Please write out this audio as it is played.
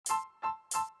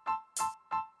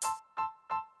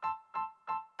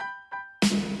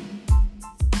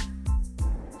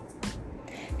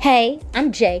Hey,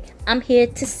 I'm Jay. I'm here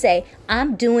to say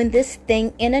I'm doing this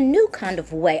thing in a new kind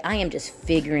of way. I am just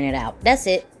figuring it out. That's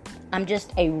it. I'm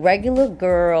just a regular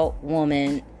girl,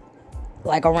 woman,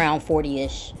 like around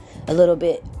 40-ish, a little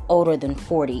bit older than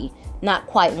 40, not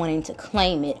quite wanting to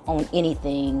claim it on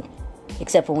anything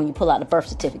except for when you pull out the birth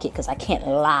certificate, because I can't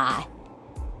lie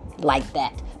like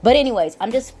that. But anyways,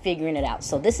 I'm just figuring it out.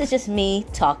 So this is just me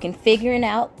talking, figuring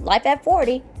out life at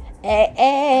 40. Hey,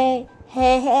 hey.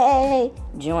 Hey,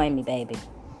 join me, baby.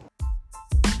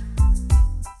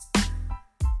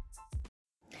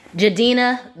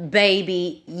 Jidenna,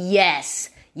 baby, yes,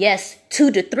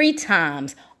 2 to 3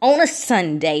 times on a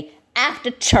Sunday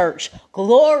after church.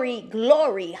 Glory,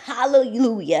 glory,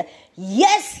 hallelujah.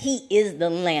 Yes, he is the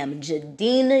Lamb.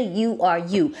 Jidenna, you are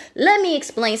you. Let me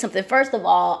explain something. First of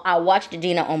all, I watched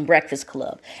Jidenna on Breakfast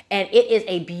Club, and it is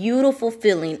a beautiful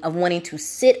feeling of wanting to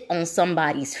sit on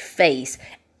somebody's face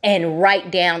and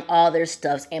write down all their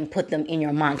stuffs and put them in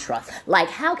your mantra. Like,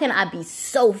 how can I be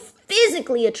so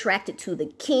physically attracted to the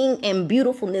king and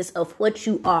beautifulness of what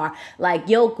you are? Like,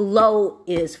 your glow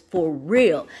is for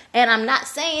real. And I'm not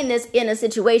saying this in a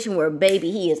situation where,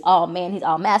 baby, he is all man, he's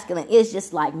all masculine. It's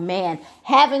just like, man,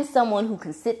 having someone who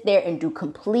can sit there and do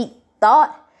complete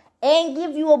thought and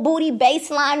give you a booty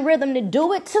baseline rhythm to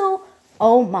do it to.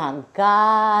 Oh my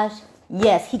gosh.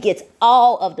 Yes, he gets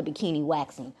all of the bikini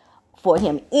waxing for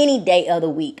him any day of the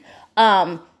week.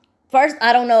 First,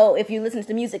 I don't know if you listen to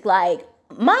the music, like,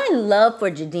 my love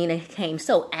for Jidenna came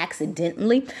so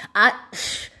accidentally.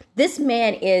 This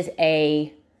man is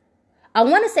I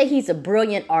want to say he's a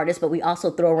brilliant artist, but we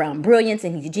also throw around brilliance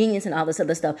and he's genius and all this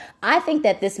other stuff. I think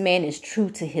that this man is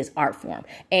true to his art form,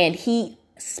 and he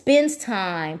spends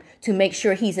time to make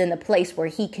sure he's in a place where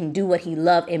he can do what he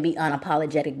loves and be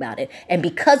unapologetic about it. And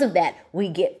because of that, we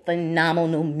get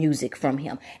phenomenal music from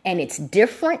him. And it's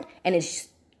different and it's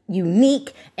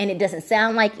unique and it doesn't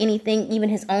sound like anything. Even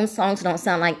his own songs don't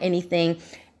sound like anything.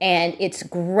 And it's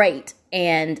great.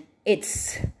 And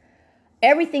it's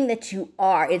everything that you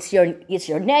are. It's your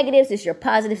negatives, it's your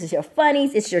positives, it's your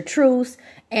funnies, it's your truths.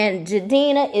 And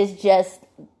Jidenna is just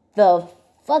the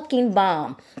fucking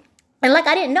bomb. And like,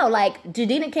 I didn't know, like,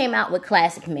 Jidenna came out with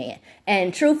Classic Man.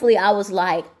 And truthfully, I was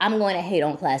like, I'm going to hate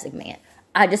on Classic Man.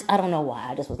 I don't know why.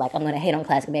 I just was like, I'm going to hate on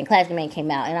Classic Man. Classic Man came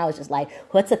out and I was just like,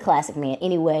 what's a Classic Man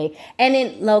anyway? And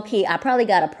then low key, I probably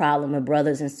got a problem with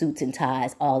brothers in suits and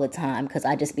ties all the time. Because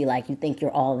I just be like, you think you're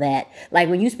all that? Like,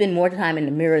 when you spend more time in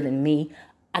the mirror than me,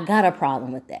 I got a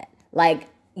problem with that. Like,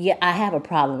 yeah, I have a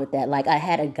problem with that. Like, I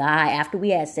had a guy, after we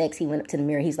had sex, he went up to the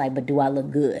mirror. He's like, but do I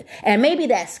look good? And maybe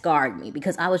that scarred me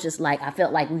because I was just like, I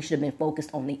felt like we should have been focused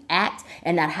on the act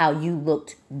and not how you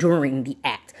looked during the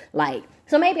act. Like,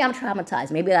 so maybe I'm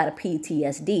traumatized. Maybe I got a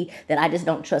PTSD that I just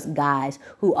don't trust guys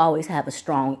who always have a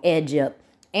strong edge up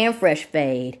and fresh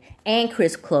fade and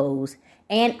crisp clothes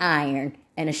and iron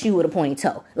and a shoe with a pointy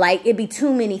toe. Like, it'd be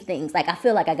too many things. Like, I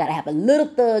feel like I got to have a little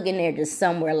thug in there just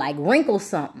somewhere, like wrinkle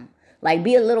something. Like,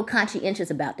 be a little conscientious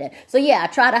about that. So, yeah, I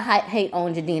try to hate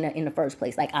on Jidenna in the first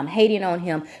place. Like, I'm hating on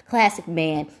him. Classic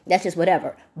man. That's just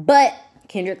whatever. But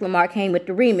Kendrick Lamar came with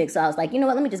the remix. So I was like, you know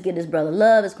what? Let me just give this brother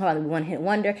love. It's probably one-hit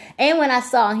wonder. And when I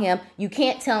saw him, you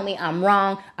can't tell me I'm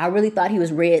wrong. I really thought he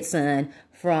was Red Sun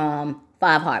from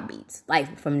 5 Heartbeats.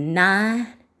 Like, from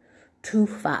 9 to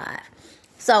 5.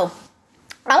 So,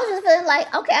 I was just feeling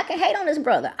like, okay, I can hate on this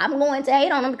brother. I'm going to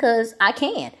hate on him because I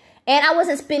can. And I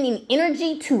wasn't spending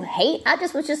energy to hate. I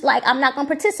just was just like, I'm not going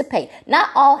to participate. Not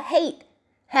all hate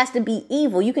has to be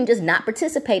evil. You can just not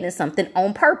participate in something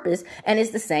on purpose. And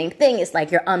it's the same thing. It's like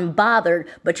you're unbothered,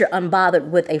 but you're unbothered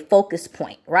with a focus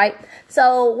point, right?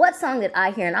 So what song did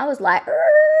I hear? And I was like,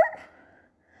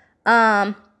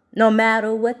 no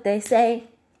matter what they say,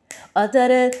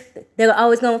 they're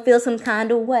always going to feel some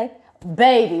kind of way.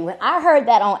 Baby, when I heard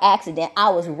that on accident,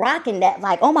 I was rocking that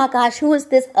like, oh my gosh, who is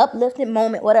this uplifting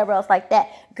moment, whatever else like that.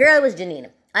 Girl, it was Jidenna.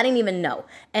 I didn't even know.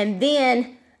 And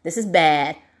then, this is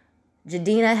bad,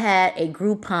 Jidenna had a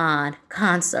Groupon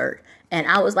concert. And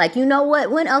I was like, you know what?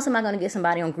 When else am I going to get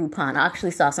somebody on Groupon? I actually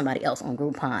saw somebody else on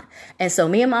Groupon. And so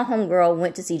me and my homegirl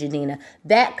went to see Jidenna.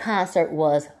 That concert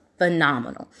was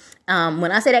phenomenal.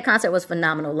 When I say that concert was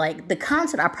phenomenal, like the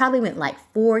concert I probably went like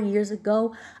 4 years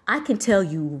ago, I can tell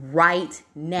you right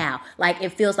now, like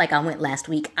it feels like I went last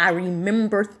week. I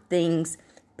remember things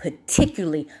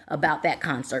particularly about that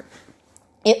concert.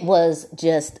 It was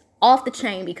just off the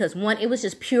chain because one, it was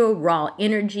just pure raw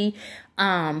energy.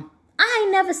 I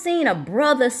ain't never seen a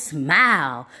brother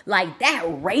smile like that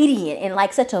radiant in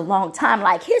like such a long time.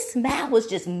 Like his smile was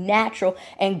just natural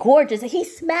and gorgeous. He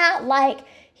smiled like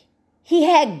he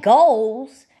had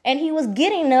goals And he was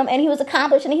getting them and he was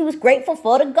accomplishing and he was grateful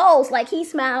for the goals. Like he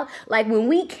smiled. Like when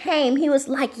we came, he was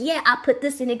like, yeah, I put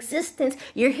this in existence.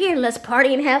 You're here. Let's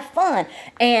party and have fun.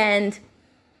 And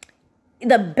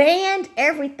the band,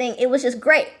 everything, it was just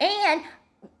great. And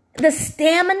the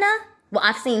stamina. Well,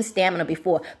 I've seen stamina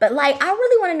before, but like, I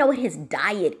really want to know what his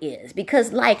diet is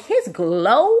because like his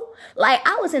glow, like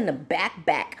I was in the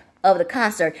back of the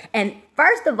concert. And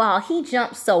first of all, he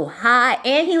jumped so high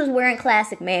and he was wearing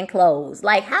classic man clothes.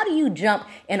 Like, how do you jump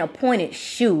in a pointed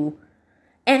shoe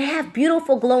and have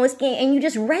beautiful glowing skin and you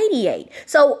just radiate?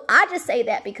 So I just say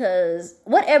that because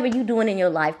whatever you're doing in your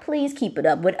life, please keep it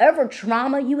up. Whatever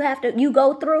trauma you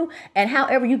go through and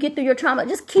however you get through your trauma,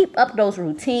 just keep up those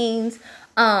routines.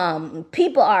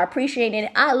 People are appreciating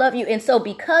it. I love you. And so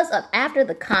because of after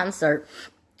the concert,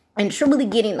 and truly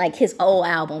getting like his old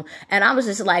album. And I was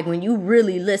just like, when you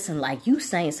really listen, like you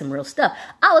saying some real stuff.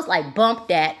 I was like, bump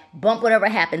whatever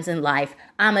happens in life.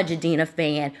 I'm a Jidenna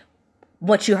fan.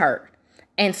 What you heard.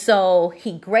 And so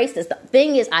he graced us. The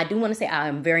thing is, I do want to say I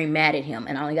am very mad at him.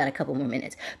 And I only got a couple more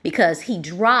minutes. Because he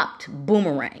dropped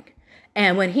Boomerang.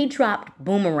 And when he dropped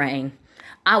Boomerang,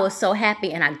 I was so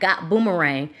happy. And I got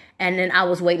Boomerang. And then I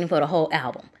was waiting for the whole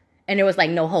album. And there was like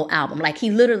no whole album. Like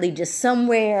he literally just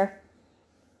somewhere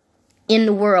in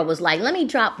the world was like, let me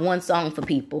drop one song for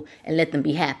people and let them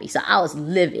be happy. So I was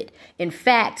livid. In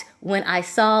fact, when I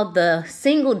saw the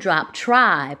single drop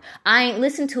Tribe, I ain't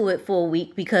listened to it for a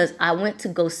week because I went to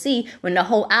go see when the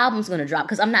whole album's going to drop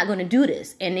because I'm not going to do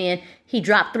this. And then he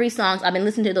dropped 3 songs. I've been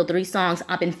listening to those 3 songs.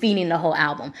 I've been feeding the whole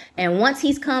album. And once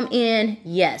he's come in,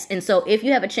 yes. And so if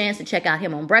you have a chance to check out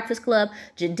him on Breakfast Club,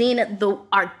 Jidenna, the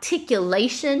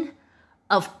articulation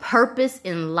of purpose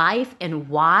in life and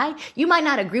why. You might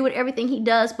not agree with everything he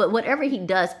does, but whatever he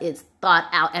does is thought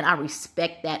out, and I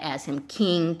respect that as him,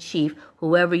 king, chief,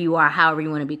 whoever you are, however you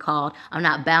want to be called. I'm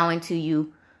not bowing to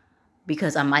you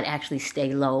because I might actually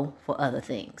stay low for other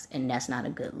things, and that's not a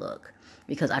good look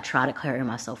because I try to carry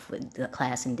myself with the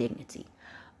class and dignity.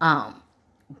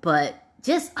 But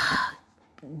just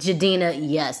Jidenna,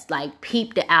 yes, like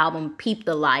peep the album, peep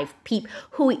the life, peep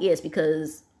who he is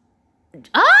because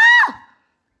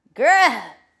girl,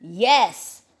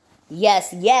 yes. Like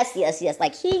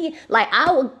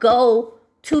I would go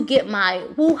to get my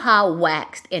woo-ha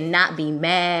waxed and not be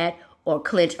mad or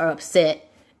clench or upset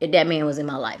if that man was in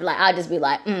my life. Like I'd just be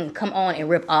like, come on and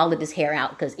rip all of this hair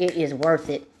out because it is worth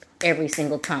it every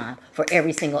single time for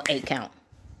every single 8 count.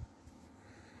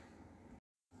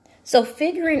 So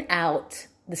figuring out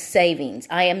the savings,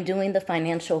 I am doing the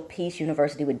Financial Peace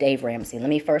University with Dave Ramsey. Let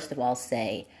me first of all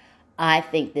say, I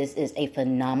think this is a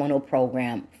phenomenal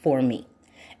program for me.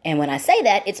 And when I say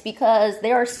that, it's because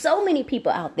there are so many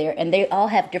people out there and they all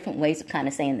have different ways of kind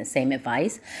of saying the same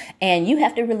advice. And you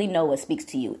have to really know what speaks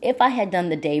to you. If I had done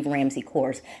the Dave Ramsey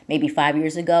course maybe 5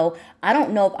 years ago, I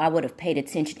don't know if I would have paid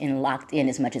attention and locked in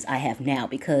as much as I have now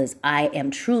because I am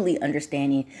truly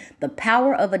understanding the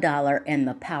power of $1 and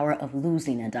the power of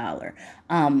losing $1.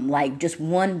 Like just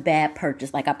one bad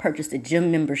purchase. Like I purchased a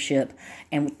gym membership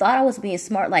and thought I was being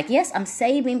smart. Like, yes, I'm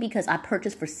saving because I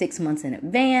purchased for 6 months in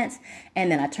advance.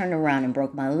 And then I turned around and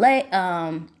broke my leg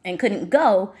and couldn't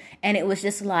go. And it was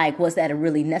just like, was that a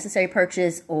really necessary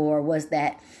purchase or was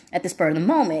that at the spur of the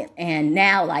moment? And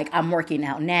now, like, I'm working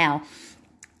out now.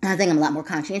 I think I'm a lot more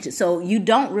conscientious. So you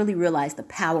don't really realize the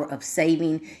power of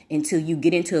saving until you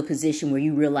get into a position where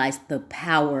you realize the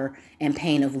power and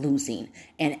pain of losing.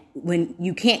 And when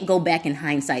you can't go back in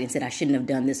hindsight and say, I shouldn't have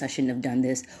done this, I shouldn't have done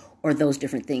this, or those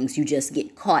different things. You just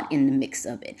get caught in the mix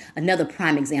of it. Another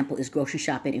prime example is grocery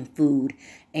shopping and food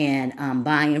and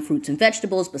buying fruits and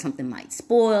vegetables, but something might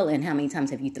spoil. And how many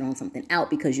times have you thrown something out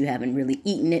because you haven't really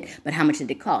eaten it, but how much did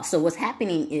it cost? So what's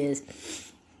happening is,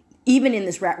 even in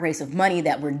this rat race of money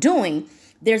that we're doing,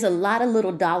 there's a lot of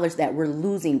little dollars that we're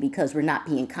losing because we're not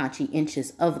being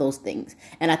conscientious of those things.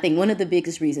 And I think one of the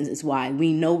biggest reasons is why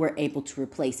we know we're able to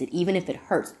replace it. Even if it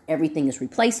hurts, everything is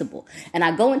replaceable. And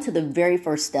I go into the very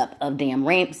first step of Dave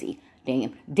Ramsey.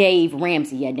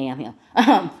 Yeah, damn him.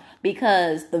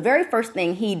 Because the very first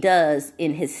thing he does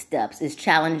in his steps is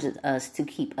challenges us to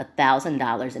keep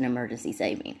 $1,000 in emergency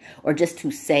saving or just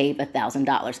to save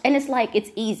 $1,000. And it's like,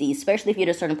 it's easy, especially if you're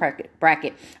at a certain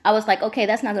bracket. I was like, okay,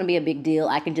 that's not going to be a big deal.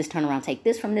 I can just turn around, take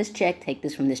this from this check, take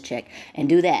this from this check and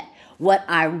do that. What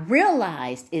I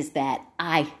realized is that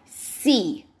I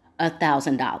see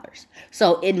 $1,000.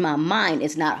 So in my mind,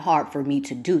 it's not hard for me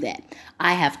to do that.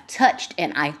 I have touched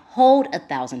and I hold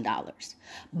 $1,000,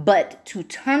 but to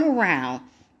turn around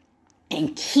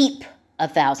and keep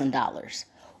 $1,000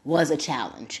 was a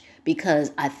challenge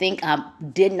because I think I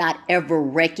did not ever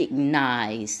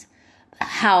recognize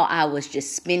how I was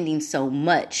just spending so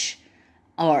much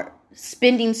or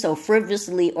spending so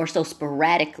frivolously or so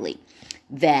sporadically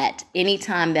that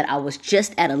anytime that I was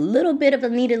just at a little bit of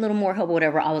needed a little more help or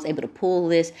whatever, I was able to pull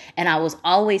this, and I was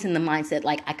always in the mindset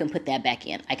like I can put that back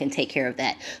in. I can take care of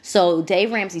that. So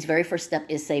Dave Ramsey's very first step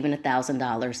is saving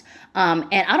 $1,000. And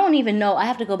I don't even know, I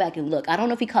have to go back and look. I don't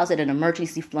know if he calls it an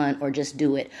emergency fund or just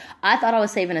do it. I thought I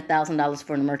was saving $1,000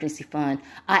 for an emergency fund.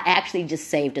 I actually just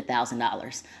saved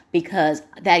 $1,000 because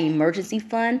that emergency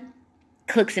fund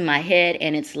clicks in my head,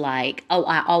 and it's like, oh,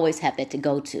 I always have that to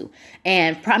go to.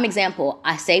 And prime example,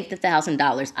 I saved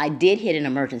 $1,000. I did hit an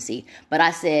emergency, but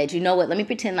I said, you know what? Let me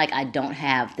pretend like I don't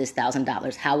have this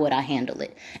 $1,000. How would I handle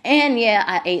it? And yeah,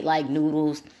 I ate like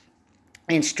noodles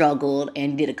and struggled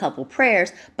and did a couple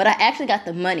prayers, but I actually got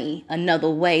the money another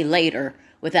way later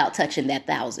without touching that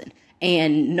 1,000.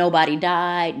 And nobody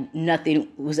died. Nothing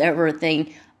was ever a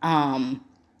thing. And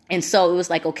so it was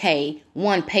like, okay,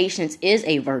 one, patience is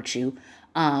a virtue.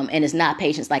 And it's not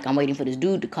patience like I'm waiting for this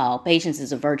dude to call. Patience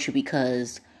is a virtue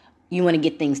because you want to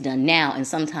get things done now. And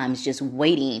sometimes just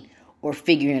waiting or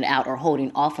figuring it out or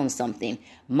holding off on something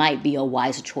might be a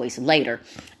wiser choice later.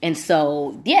 And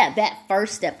so, yeah, that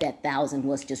first step, that 1,000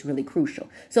 was just really crucial.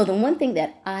 So the one thing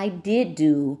that I did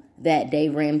do that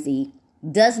Dave Ramsey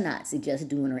does not suggest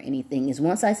doing or anything is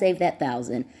once I saved that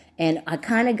 1,000 and I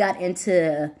kind of got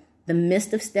into the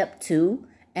midst of step 2,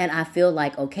 and I feel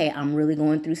like, okay, I'm really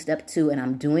going through step 2 and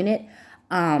I'm doing it.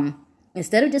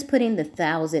 Instead of just putting the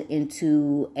 1,000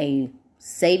 into a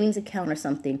savings account or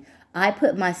something, I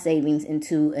put my savings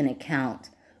into an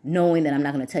account knowing that I'm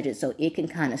not going to touch it so it can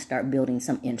kind of start building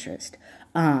some interest.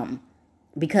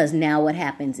 Because now what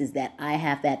happens is that I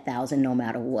have that 1,000 no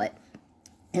matter what.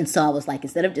 And so I was like,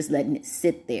 instead of just letting it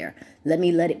sit there, let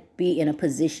it be in a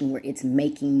position where it's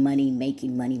making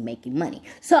money.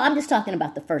 So I'm just talking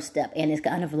about the first step. And it's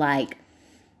kind of like,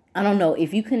 I don't know,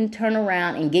 if you can turn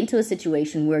around and get into a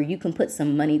situation where you can put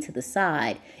some money to the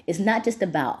side, it's not just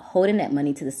about holding that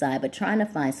money to the side, but trying to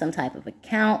find some type of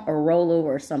account or rollover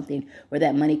or something where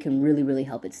that money can really, really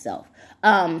help itself.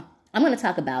 I'm going to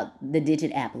talk about the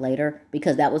Digit app later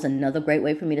because that was another great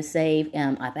way for me to save.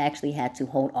 I've actually had to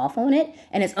hold off on it.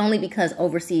 And it's only because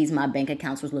overseas my bank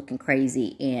accounts was looking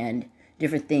crazy and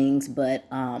different things. But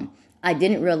I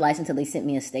didn't realize until they sent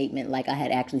me a statement like I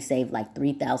had actually saved like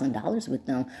 $3,000 with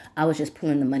them. I was just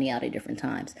pulling the money out at different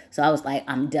times. So I was like,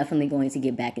 I'm definitely going to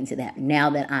get back into that now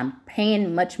that I'm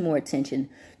paying much more attention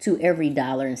to every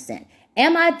dollar and cent.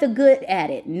 Am I the good at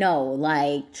it? No.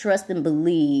 Like, trust and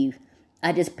believe.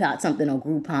 I just bought something on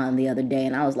Groupon the other day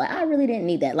and I was like, I really didn't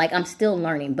need that. Like, I'm still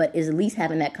learning, but is at least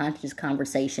having that conscious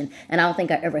conversation. And I don't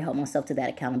think I ever held myself to that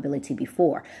accountability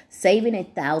before. Saving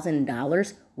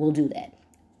 $1,000 will do that.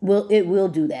 It will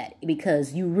do that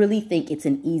because you really think it's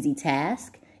an easy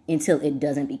task until it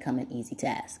doesn't become an easy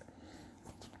task.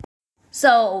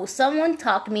 So someone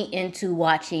talked me into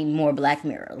watching more Black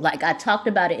Mirror. Like I talked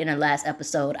about it in the last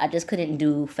episode. I just couldn't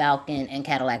do Falcon and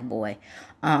Cadillac Boy.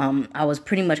 I was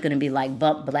pretty much going to be like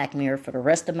bump Black Mirror for the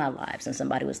rest of my lives. And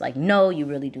somebody was like, no, you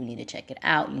really do need to check it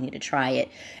out. You need to try it.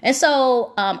 And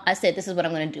so I said, this is what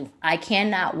I'm going to do. I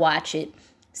cannot watch it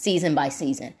season by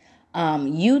season.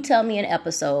 You tell me an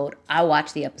episode. I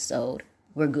watch the episode.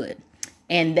 We're good.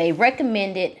 And they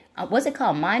recommended, what's it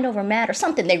called? Mind Over Matter?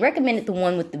 Something. They recommended the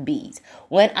one with the bees.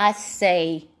 When I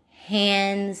say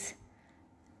hands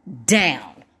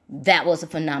down, that was a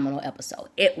phenomenal episode.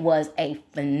 It was a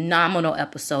phenomenal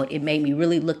episode. It made me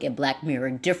really look at Black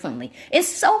Mirror differently in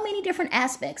so many different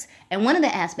aspects. And one of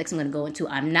the aspects I'm going to go into,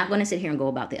 I'm not going to sit here and go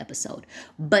about the episode,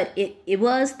 but it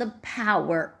was the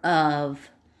power of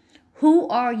who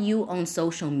are you on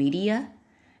social media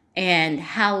and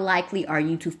how likely are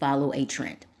you to follow a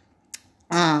trend.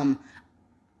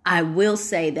 I will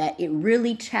say that it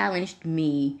really challenged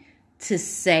me to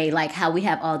say like how we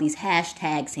have all these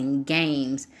hashtags and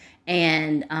games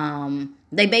and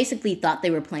they basically thought they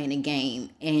were playing a game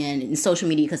and in social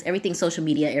media because everything's social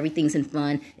media, everything's in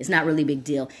fun. It's not really a big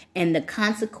deal. And the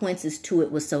consequences to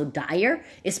it was so dire,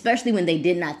 especially when they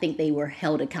did not think they were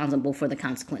held accountable for the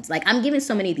consequence. Like I'm giving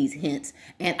so many of these hints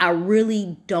and I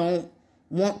really don't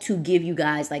want to give you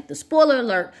guys like the spoiler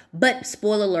alert, but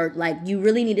spoiler alert, like you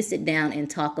really need to sit down and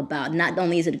talk about not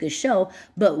only is it a good show,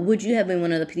 but would you have been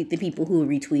one of the people who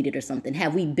retweeted or something?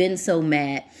 Have we been so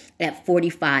mad at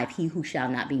 45, he who shall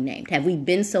not be named? Have we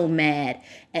been so mad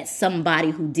at somebody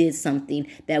who did something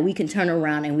that we can turn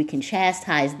around and we can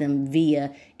chastise them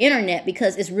via internet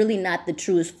because it's really not the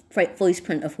truest voice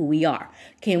print of who we are?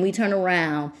 Can we turn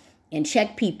around and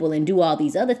check people and do all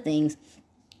these other things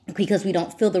because we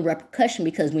don't feel the repercussion,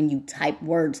 because when you type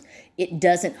words, it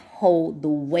doesn't hold the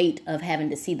weight of having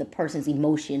to see the person's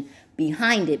emotion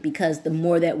behind it, because the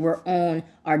more that we're on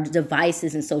our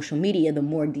devices and social media, the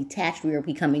more detached we are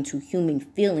becoming to human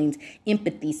feelings,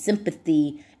 empathy,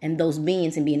 sympathy, and those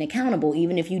beings, and being accountable.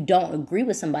 Even if you don't agree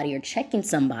with somebody or checking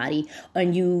somebody,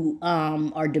 and you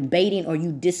are debating or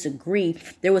you disagree,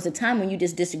 there was a time when you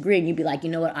just disagree and you'd be like, you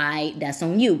know what, that's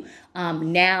on you.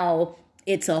 Now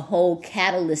it's a whole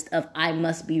catalyst of I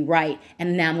must be right,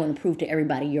 and now I'm going to prove to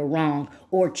everybody you're wrong,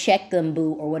 or check them,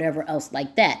 boo, or whatever else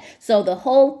like that. So the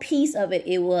whole piece of it,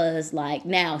 it was like,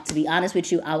 now, to be honest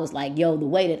with you, I was like, yo, the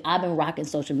way that I've been rocking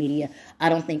social media, I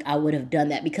don't think I would have done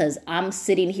that, because I'm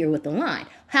sitting here with the line.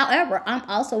 However, I'm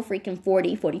also freaking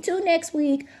 42 next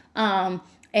week, and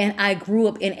I grew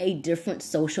up in a different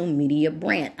social media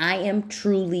brand. I am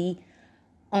truly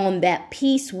on that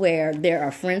piece where there are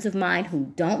friends of mine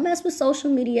who don't mess with social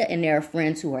media, and there are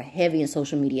friends who are heavy in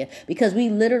social media, because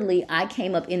I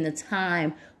came up in the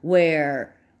time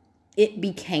where it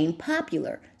became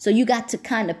popular. So you got to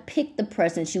kind of pick the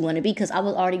presence you want to be, because I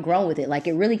was already grown with it. Like,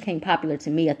 it really came popular to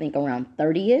me, I think around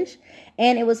 30-ish.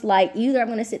 And it was like, either I'm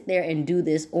going to sit there and do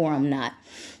this or I'm not.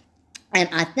 And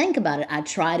I think about it, I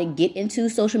try to get into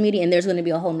social media, and there's going to be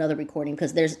a whole nother recording,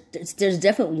 because there's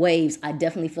different waves I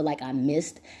definitely feel like I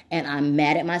missed, and I'm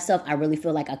mad at myself. I really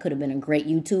feel like I could have been a great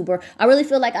YouTuber. I really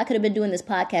feel like I could have been doing this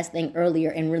podcast thing earlier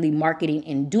and really marketing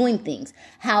and doing things.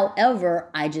 However,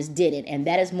 I just didn't, and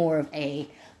that is more of a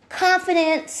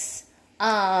confidence,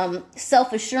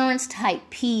 self-assurance type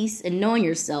piece, and knowing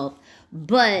yourself.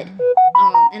 But,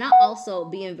 and I also,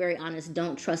 being very honest,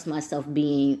 don't trust myself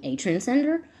being a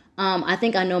trendsetter. I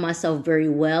think I know myself very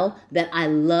well, that I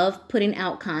love putting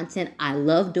out content. I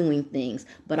love doing things,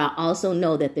 but I also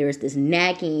know that there's this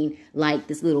nagging, like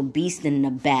this little beast in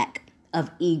the back of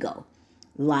ego,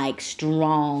 like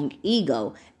strong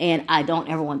ego. And I don't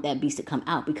ever want that beast to come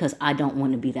out, because I don't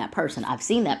want to be that person. I've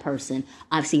seen that person.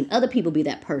 I've seen other people be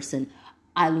that person.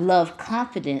 I love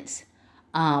confidence.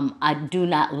 I do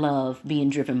not love being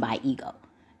driven by ego.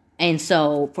 And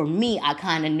so for me, I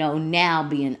kind of know now,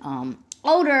 being,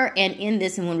 older and in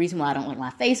this, and one reason why I don't want my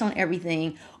face on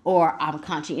everything, or I'm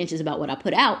conscientious about what I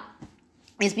put out,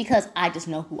 is because I just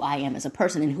know who I am as a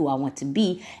person and who I want to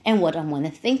be and what I want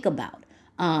to think about.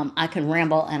 I can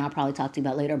ramble, and I'll probably talk to you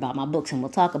about later about my books, and we'll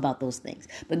talk about those things.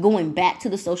 But going back to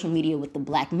the social media with the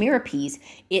Black Mirror piece,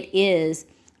 it is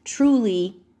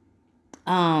truly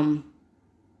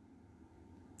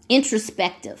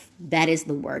introspective. That is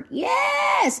the word.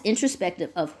 Yes,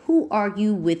 introspective of who are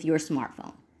you with your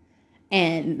smartphone.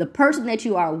 And the person that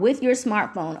you are with your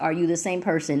smartphone, are you the same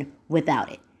person without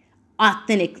it?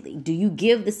 Authentically, do you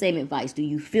give the same advice? Do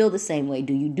you feel the same way?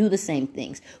 Do you do the same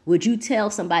things? Would you tell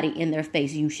somebody in their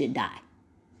face you should die?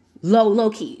 Low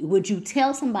key, would you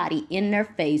tell somebody in their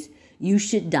face you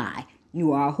should die?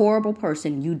 You are a horrible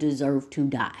person. You deserve to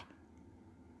die.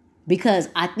 Because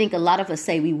I think a lot of us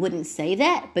say we wouldn't say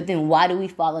that, but then why do we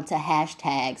fall into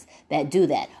hashtags that do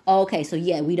that? Oh, okay, so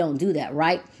yeah, we don't do that,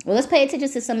 right? Well, let's pay attention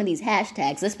to some of these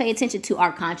hashtags. Let's pay attention to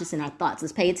our conscience and our thoughts.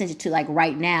 Let's pay attention to, like,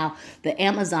 right now, the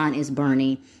Amazon is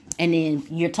burning, and then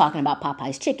you're talking about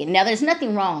Popeye's chicken. Now, there's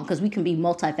nothing wrong, because we can be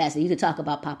multifaceted. You could talk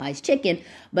about Popeye's chicken,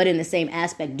 but in the same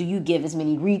aspect, do you give as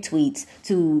many retweets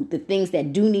to the things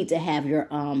that do need to have your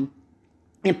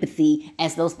empathy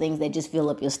as those things that just fill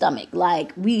up your stomach?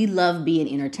 Like, we love being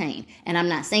entertained. And I'm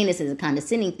not saying this as a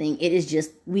condescending thing. It is just,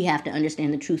 we have to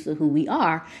understand the truth of who we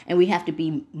are, and we have to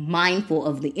be mindful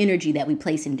of the energy that we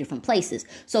place in different places.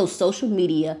 So social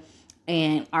media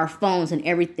and our phones and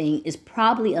everything is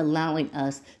probably allowing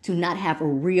us to not have a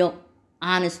real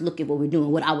honest look at what we're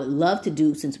doing. What I would love to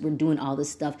do, since we're doing all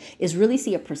this stuff, is really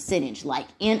see a percentage, like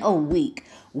in a week.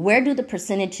 Where do the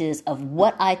percentages of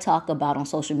what I talk about on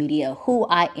social media, who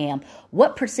I am,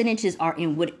 what percentages are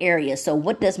in what areas? So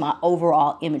what does my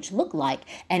overall image look like?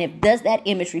 And if does that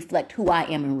image reflect who I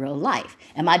am in real life?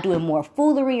 Am I doing more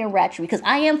foolery and ratchery? Because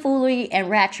I am foolery and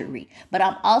ratchery, but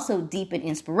I'm also deep and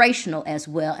inspirational as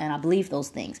well. And I believe those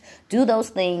things. Do those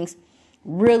things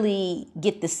really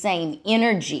get the same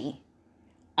energy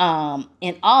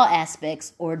in all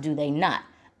aspects, or do they not?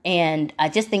 And I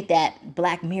just think that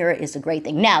Black Mirror is a great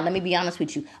thing. Now, let me be honest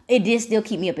with you. It did still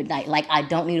keep me up at night. Like, I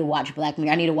don't need to watch Black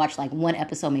Mirror. I need to watch like one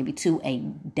episode, maybe 2 a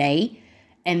day.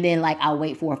 And then like I'll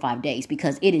wait 4 or 5 days,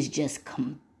 because it is just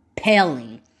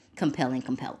compelling.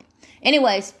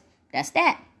 Anyways, that's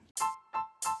that.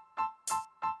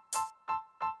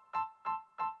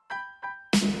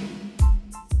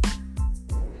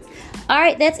 All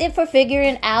right, that's it for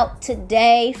Figuring Out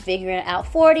today. Figuring Out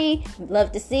 40.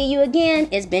 Love to see you again.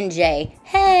 It's been Jay.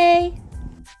 Hey.